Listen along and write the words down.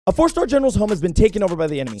A 4-star general's home has been taken over by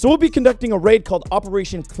the enemy, so we'll be conducting a raid called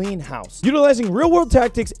Operation Clean House, utilizing real-world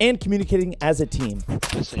tactics and communicating as a team.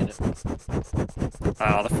 I've seen it.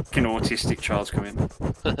 Ah, the fucking autistic child's coming.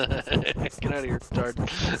 Get out of here, retard.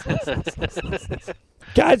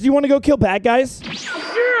 Guys, you want to go kill bad guys?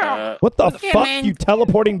 Yeah! What the fuck, man. you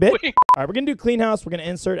teleporting bitch? Wait. All right, we're going to do Clean House. We're going to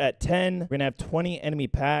insert at 10. We're going to have 20 enemy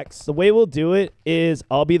packs. The way we'll do it is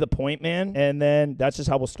I'll be the point man, and then that's just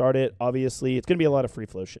how we'll start it. Obviously, it's going to be a lot of free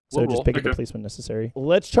flow shit, so just pick up the police when necessary.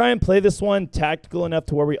 Let's try and play this one tactical enough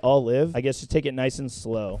to where we all live. I guess just take it nice and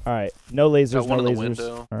slow. All right, no lasers, Got one no in the lasers.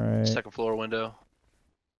 window. All right, Second floor window.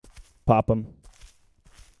 pop them.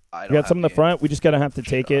 I We got some in the front. We just got to have to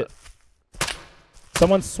take it.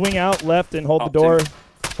 Someone swing out left and hold the door.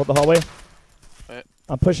 Hold the hallway. Right.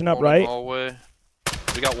 I'm pushing up right. Hallway.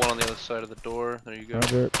 We got one on the other side of the door. There you go.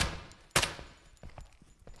 Roger.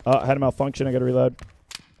 Oh, I had a malfunction. I got to reload.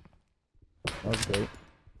 That was great.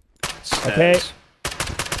 Okay.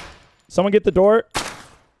 Someone get the door.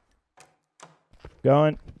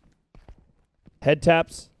 Going. Head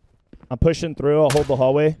taps. I'm pushing through. I'll hold the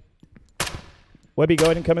hallway. Webby, go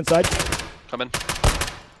ahead and come inside. Come in.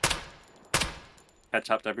 Head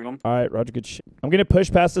tapped everyone. All right, Roger, good shit. I'm going to push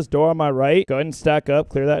past this door on my right. Go ahead and stack up.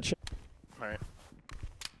 Clear that shit. All right.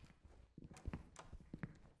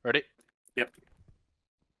 Ready? Yep.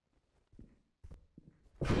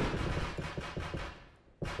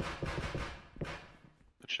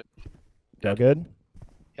 Good shit. Y'all good?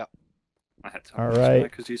 I had to All right.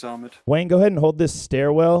 because he's armored. Wayne, go ahead and hold this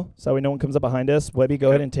stairwell so no one comes up behind us. Webby, go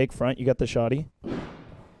ahead and take front. You got the shoddy. I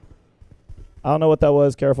don't know what that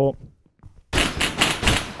was. Careful.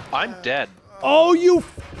 I'm dead. Oh, you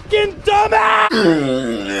fucking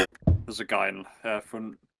dumbass! There's a guy in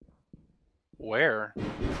front. Where?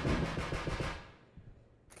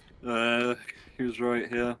 He was right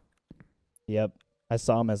here. Yep. I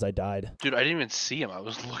saw him as I died. Dude, I didn't even see him. I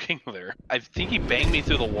was looking there. I think he banged me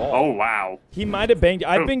through the wall. Oh, wow. He might have banged.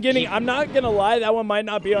 I've been getting, I'm not going to lie, that one might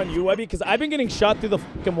not be on you, Webby, because I've been getting shot through the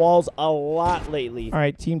fucking walls a lot lately. All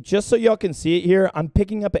right, team, just so y'all can see it here, I'm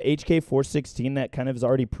picking up a HK416 that kind of is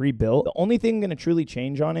already pre-built. The only thing I'm going to truly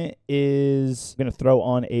change on it is I'm going to throw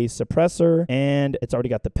on a suppressor, and it's already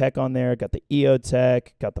got the PEC on there, got the EO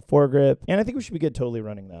tech, got the foregrip, and I think we should be good totally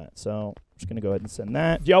running that. So I'm just going to go ahead and send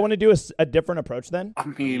that. Do y'all want to do a different approach then? I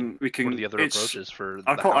mean, we can. What are the other approaches for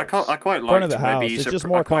I quite Front of like the house. It's just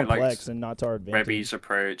more complex and not to our advantage. Webby's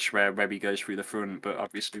approach, where Webby goes through the front, but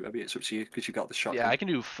obviously Webby, it's up to you because you got the shotgun. Yeah, I can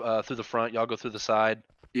do through the front. Y'all go through the side.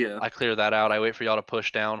 Yeah. I clear that out. I wait for y'all to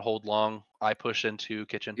push down, hold long. I push into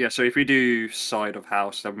kitchen. Yeah, so if we do side of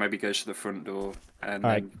house, then Webby goes to the front door. And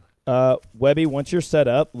all right. Webby, once you're set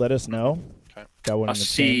up, let us know. Okay. Got one I in the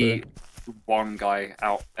see chamber. one guy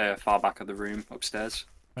out far back of the room upstairs.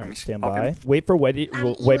 All right, stand by. Wait for Webby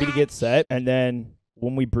to get set, and then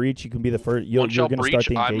when we breach, you can be the first. You're going to start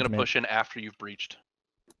the engagement. I'm going to push in after you've breached.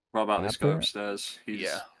 What about this guy upstairs?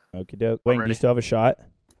 Yeah. Okie doke. Wayne, do you still have a shot?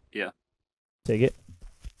 Yeah. Take it.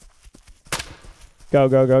 Go,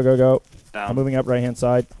 go, go, go, go. Down. I'm moving up right-hand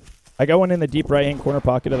side. I got one in the deep right-hand corner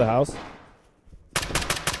pocket of the house.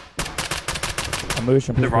 I'm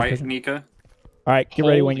moving. The right, Nikko. All right, get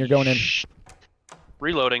ready, Wayne. You're going in.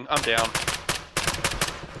 Reloading. I'm down.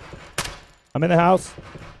 I'm in the house.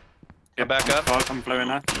 Yep, back up. I'm blowing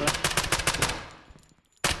after.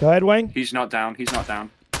 Go ahead, Wayne. He's not down. He's not down.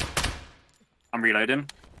 I'm reloading.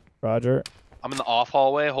 Roger. I'm in the off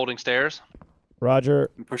hallway holding stairs. Roger.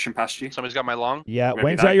 I'm pushing past you. Somebody's got my long. Yeah, Webby,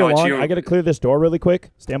 Wayne's got your that guy long. to your- I got to clear this door really quick.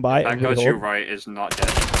 Stand by. That guy to your right is not dead.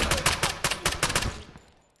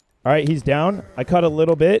 All right, he's down. I cut a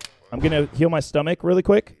little bit. I'm going to heal my stomach really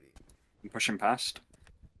quick. I'm pushing past.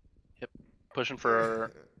 Yep. Pushing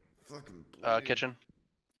for kitchen.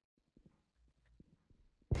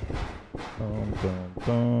 Boom, boom,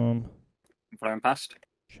 boom. I'm flying past.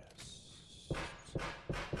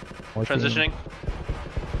 Transitioning.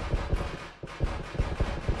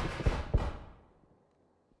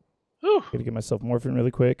 Whew. Gotta get myself morphine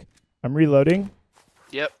really quick. I'm reloading.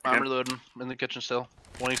 Yep, I'm reloading. I'm in the kitchen still.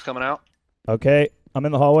 One he's coming out. Okay, I'm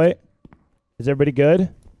in the hallway. Is everybody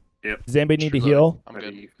good? Yep. Does anybody need to heal? I'm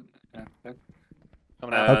good. Yeah.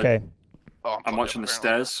 Coming out. Okay. Oh, I'm watching the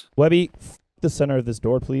stairs. Webby, the center of this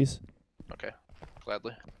door, please. Okay,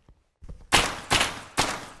 gladly.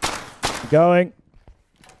 Going.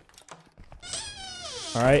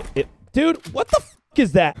 All right. Dude, what the f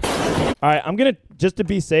is that? All right, I'm going to, just to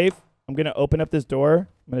be safe, I'm going to open up this door.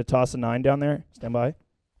 I'm going to toss a 9 down there. Stand by.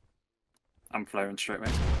 I'm flaring straight away.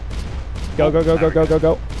 Go, go, go, go, go, go,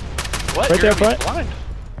 go. What? Right You're there, front. blind.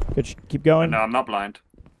 Good. Keep going. No, I'm not blind.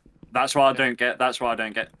 That's why I don't get. That's why I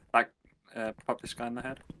don't get. Like, pop this guy in the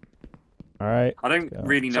head. All right. I don't go.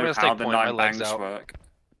 really know Somebody's how take the point, my 9 leg's bangs out. work.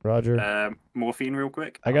 Roger. Morphine real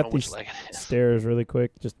quick. I don't know got which these leg it is. stairs really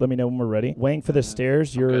quick. Just let me know when we're ready. Wang for the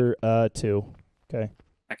stairs. I'm You're 2. Okay.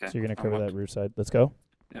 Okay. So you're gonna I'm cover on. that roof side. Let's go.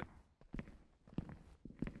 Yep.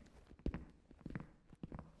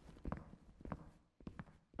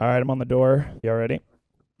 All right, I'm on the door. Y'all ready?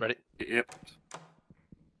 Ready? Yep.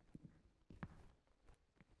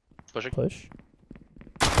 Pushing. Push.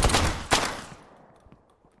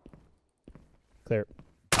 Clear.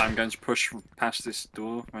 I'm going to push past this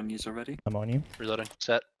door when you're ready. I'm on you. Reloading.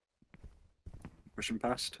 Set. Pushing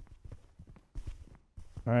past.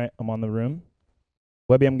 All right, I'm on the room.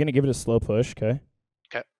 Webby, I'm gonna give it a slow push. Okay.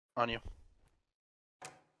 On you.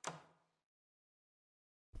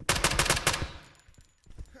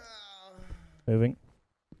 Moving.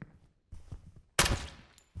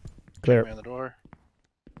 Clear. On the door.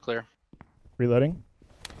 Clear. Reloading.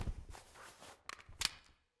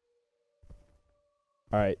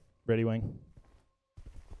 All right, ready, Wang.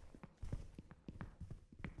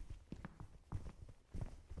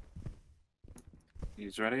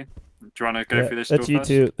 He's ready. Do you want to go through this that's door you first?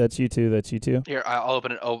 two. That's you two. That's you two. Here, I'll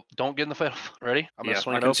open it. Oh, don't get in the field. Ready? I'm gonna Yeah,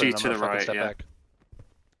 swing I it can open see and I'm to gonna the fucking right, step yeah. back.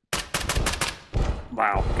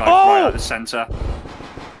 Wow, guy Oh! right at the center.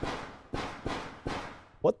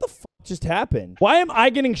 What the fuck just happened? Why am I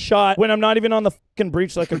getting shot when I'm not even on the fucking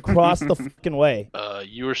breach, like across the fucking way?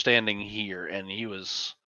 You were standing here and he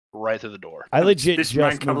was right through the door. I legit This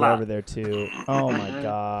man just moved collapsed. over there too. Oh my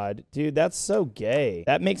god, dude, that's so gay.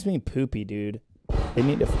 That makes me poopy, dude. They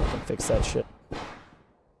need to fucking fix that shit.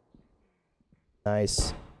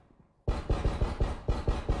 Nice.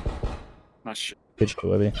 Nice shit. Good shit,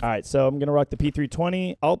 Webby. All right, so I'm going to rock the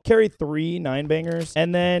P320. I'll carry 3 9-bangers.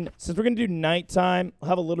 And then since we're going to do nighttime, I'll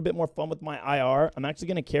have a little bit more fun with my IR. I'm actually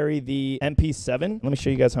going to carry the MP7. Let me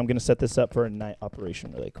show you guys how I'm going to set this up for a night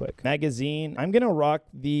operation really quick. Magazine. I'm going to rock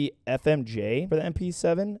the FMJ for the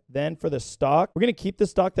MP7. Then for the stock, we're going to keep the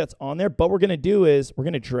stock that's on there. But what we're going to do is we're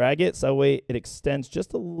going to drag it so that way it extends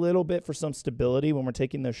just a little bit for some stability when we're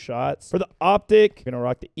taking those shots. For the optic, we're going to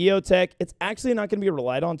rock the EOTech. It's actually not going to be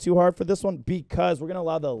relied on too hard for this one because we're going to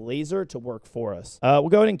allow the laser to work for us. We'll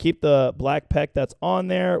go ahead and keep the black peck that's on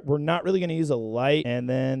there. We're not really going to use a light, and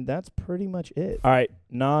then that's pretty much it. All right,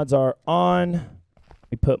 nods are on.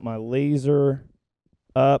 We put my laser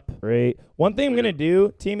up. Great. One thing I'm going to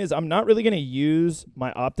do, team, is I'm not really going to use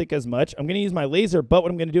my optic as much. I'm going to use my laser, but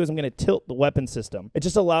what I'm going to do is I'm going to tilt the weapon system. It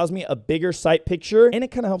just allows me a bigger sight picture, and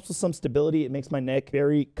it kind of helps with some stability. It makes my neck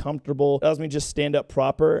very comfortable. It allows me to just stand up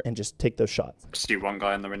proper and just take those shots. See one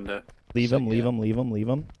guy in the window. Leave him, leave him, leave him, leave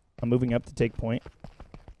him. I'm moving up to take point.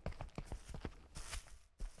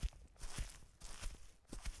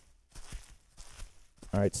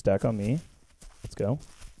 All right, stack on me. Let's go.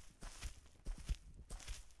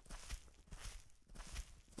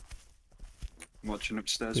 Watching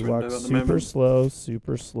upstairs We walk window at the super moment. slow,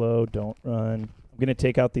 super slow. Don't run. I'm going to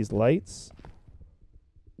take out these lights.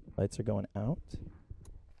 Lights are going out.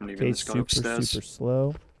 I'm leaving Okay, this guy super, upstairs. super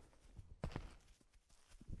slow. The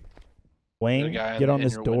Wayne, guy get in on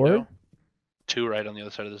this your door. window. 2 right on the other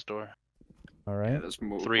side of this door. All Yeah, right. there's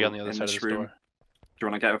more 3 on the other in side of this this room. door. Do you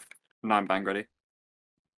want to get a 9-bang ready?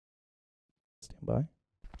 Stand by.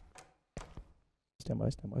 Stand by,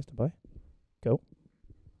 stand by, stand by. Go.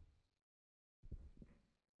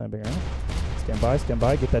 Stand back around. Stand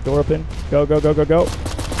by. Get that door open. Go, go, go, go, go.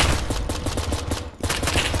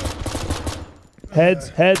 Heads,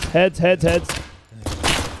 heads, heads, heads, heads.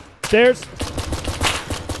 Stairs.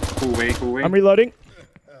 Cool way. I'm reloading.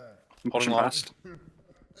 I'm Holding pushing long. past.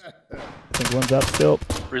 I think one's up still.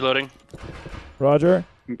 Reloading. Roger.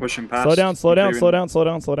 I'm pushing past. Slow down, slow down, slow down, slow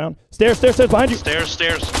down, slow down. Stairs, stairs, stairs behind you. Stairs.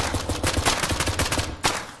 There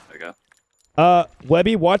you go.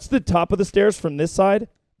 Webby, watch the top of the stairs from this side.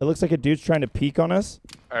 It looks like a dude's trying to peek on us.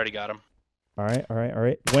 I already got him. All right, all right, all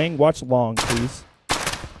right. Wang, watch long, please.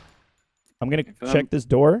 I'm going to Confirm. check this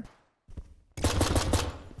door.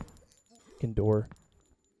 Fucking door.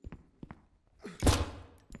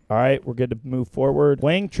 All right, we're good to move forward.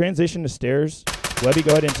 Wang, transition to stairs. Webby,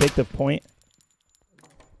 go ahead and take the point.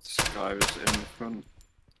 This guy was in the front.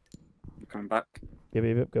 I'm coming back. Yep,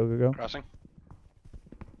 yep, yep. Go, go, go. Crossing.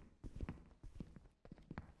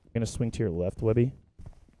 I'm going to swing to your left, Webby.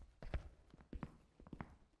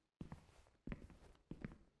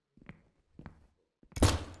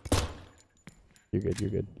 You're good, you're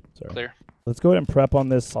good. Sorry. Clear. Let's go ahead and prep on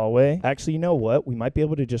this hallway. Actually, you know what? We might be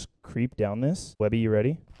able to just creep down this. Webby, you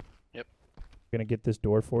ready? Yep. I'm going to get this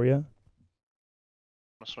door for you. I'm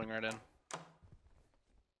gonna swing right in.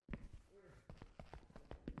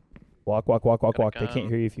 Walk, walk, walk, walk, Gotta walk. They can't go.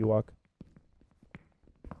 hear you if you walk.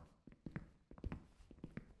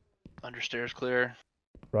 Understairs clear.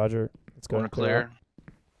 Roger. Let's go Corner and clear.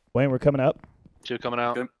 clear. Wayne, we're coming up. 2 coming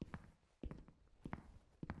out. Good.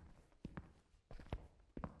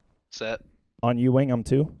 Set. On you, Wing. I'm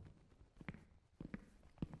 2.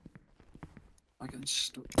 I can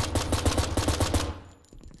stop.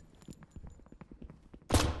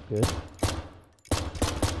 Good.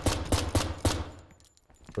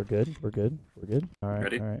 We're good. We're good. We're good. All right.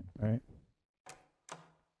 Ready? All right. All right.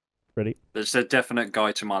 Ready. There's a definite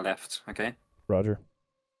guy to my left. Okay. Roger.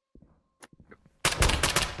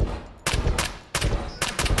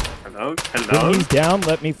 Hello. When Hello. he's down,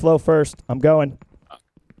 let me flow first. I'm going.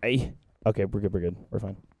 Hey. Okay, we're good. We're good. We're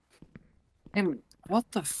fine. Him. What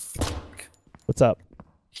the fuck? What's up?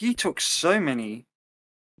 He took so many.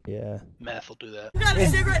 Yeah. Meth will do that. You got a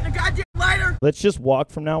cigarette and a goddamn lighter? Let's just walk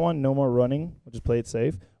from now on. No more running. We'll just play it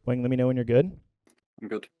safe. Wing, let me know when you're good. I'm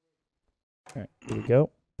good. All right. Here we go.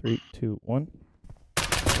 3, 2, 1.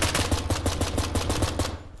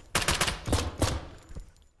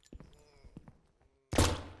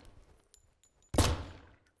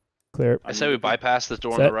 Clear. I say we bypass this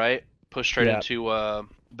door on Set. the right, push straight Yeah. into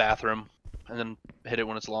bathroom, and then hit it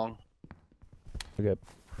when it's long. We're good.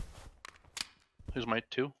 Who's my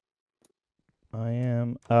 2? I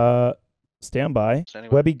am. Stand by. Standing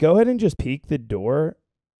by. Webby, go ahead and just peek the door.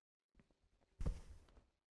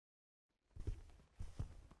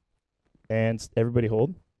 And everybody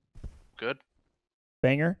hold. Good.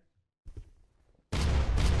 Banger.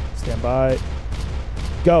 Stand by.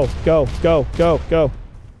 Go, go, go, go, go.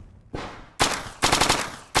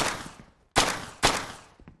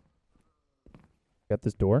 Got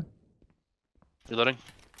this door. Reloading.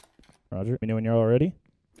 Roger. Let me know when you're all ready.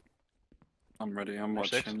 I'm ready. I'm Number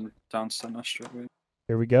 6. watching down center straight away.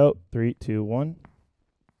 Here we go. 3, 2, 1.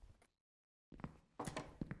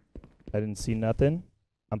 I didn't see nothing.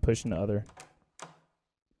 I'm pushing the other.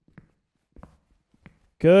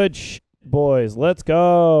 Good boys. Let's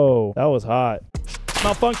go. That was hot.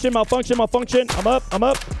 Malfunction, malfunction, malfunction. I'm up, I'm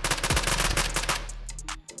up.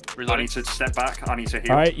 I Reloading. need to step back. I need to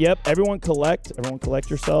heal. All right, yep. Everyone collect. Everyone collect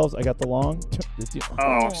yourselves. I got the long.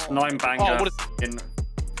 Oh, 9 banger. Oh, what in.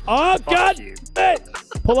 Oh, Fuck God. you.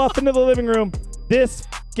 Pull off into the living room. This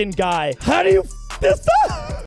fucking guy. How do you... This...